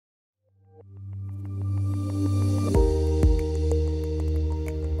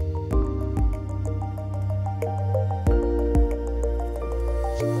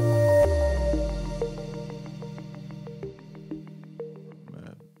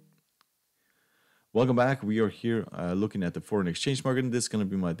Welcome back. We are here looking at the foreign exchange market. This is going to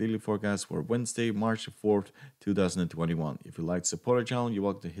be my daily forecast for Wednesday, March 4th, 2021. If you like to support our channel, you're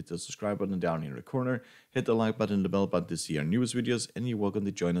welcome to hit the subscribe button down in the corner, hit the like button and the bell button to see our newest videos, and you're welcome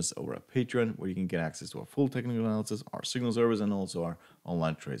to join us over at Patreon, where you can get access to our full technical analysis, our signal service, and also our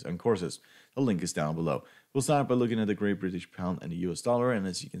online trades and courses. The link is down below. We'll start by looking at the Great British Pound and the US dollar, and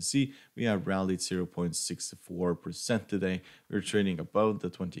as you can see, we have rallied 0.64% today. We're trading above the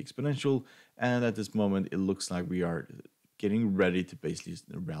 20 exponential, and at this moment, it looks like we are getting ready to basically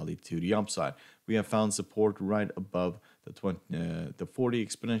rally to the upside. We have found support right above the 40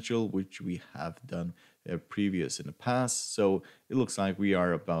 exponential, which we have done previous in the past. So it looks like we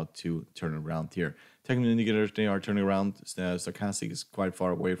are about to turn around here. Technical indicators, they are turning around. Stochastic is quite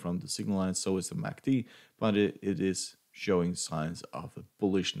far away from the signal line, so is the MACD, but it is showing signs of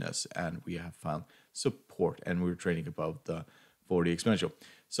bullishness, and we have found support, and we're trading above the 40 exponential.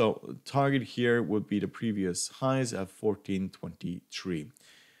 So target here would be the previous highs at 14.23.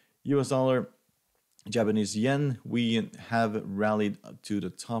 US dollar, Japanese yen, we have rallied to the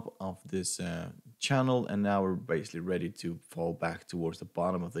top of this channel, and now we're basically ready to fall back towards the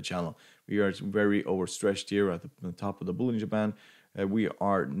bottom of the channel. We are very overstretched here at the top of the Bollinger Band. We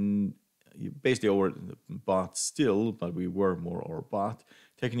are basically overbought still, but we were more overbought.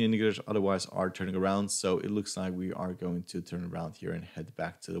 Technical indicators otherwise are turning around, so it looks like we are going to turn around here and head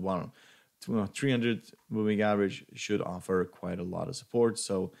back to the bottom. 300 moving average should offer quite a lot of support,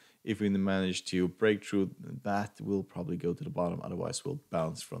 so if we manage to break through that, we'll probably go to the bottom. Otherwise, we'll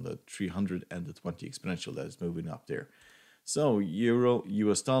bounce from the 300 and the 20 exponential that is moving up there. So euro,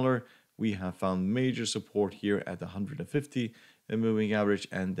 US dollar, we have found major support here at the 150 moving average,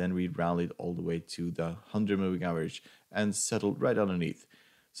 and then we rallied all the way to the 100 moving average and settled right underneath.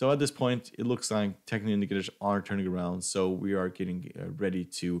 So at this point, it looks like technical indicators are turning around, so we are getting ready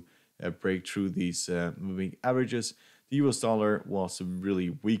to break through these moving averages. The US dollar was really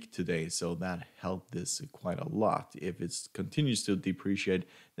weak today, so that helped this quite a lot. If it continues to depreciate,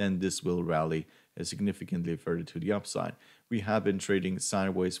 then this will rally significantly further to the upside. We have been trading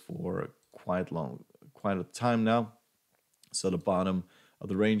sideways for quite a time now. So the bottom of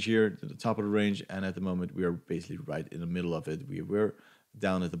the range here to the top of the range, and at the moment we are basically right in the middle of it. We were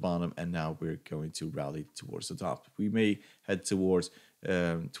down at the bottom, and now we're going to rally towards the top. We may head towards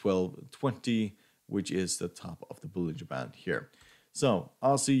 12.20, which is the top of the Bollinger Band here. So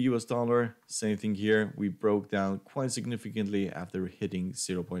Aussie US dollar, same thing here. We broke down quite significantly after hitting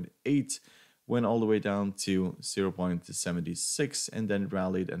 0.8, went all the way down to 0.76, and then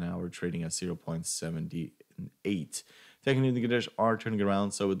rallied, and now we're trading at 0.78. Technical indicators are turning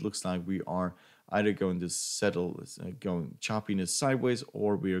around, so it looks like we are either going to settle, going choppiness sideways,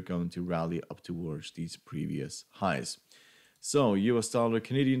 or we are going to rally up towards these previous highs. So US dollar,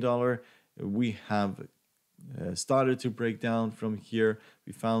 Canadian dollar, we have started to break down from here.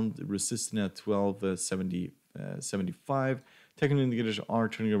 We found resistance at 12.75. Technical indicators are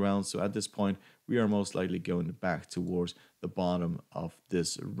turning around, so at this point we are most likely going back towards the bottom of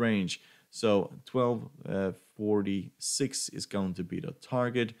this range. So 12.46 is going to be the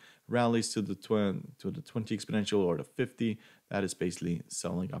target. Rallies to the 20 exponential or the 50. That is basically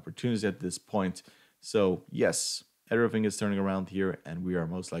selling opportunities at this point. So yes, everything is turning around here, and we are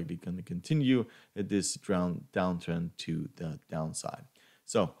most likely going to continue this downtrend to the downside.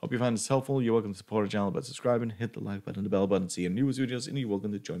 So hope you find this helpful. You're welcome to support our channel by subscribing, hit the like button and the bell button to see our newest videos, and you're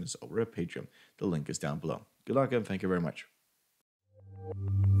welcome to join us over at Patreon. The link is down below. Good luck and thank you very much.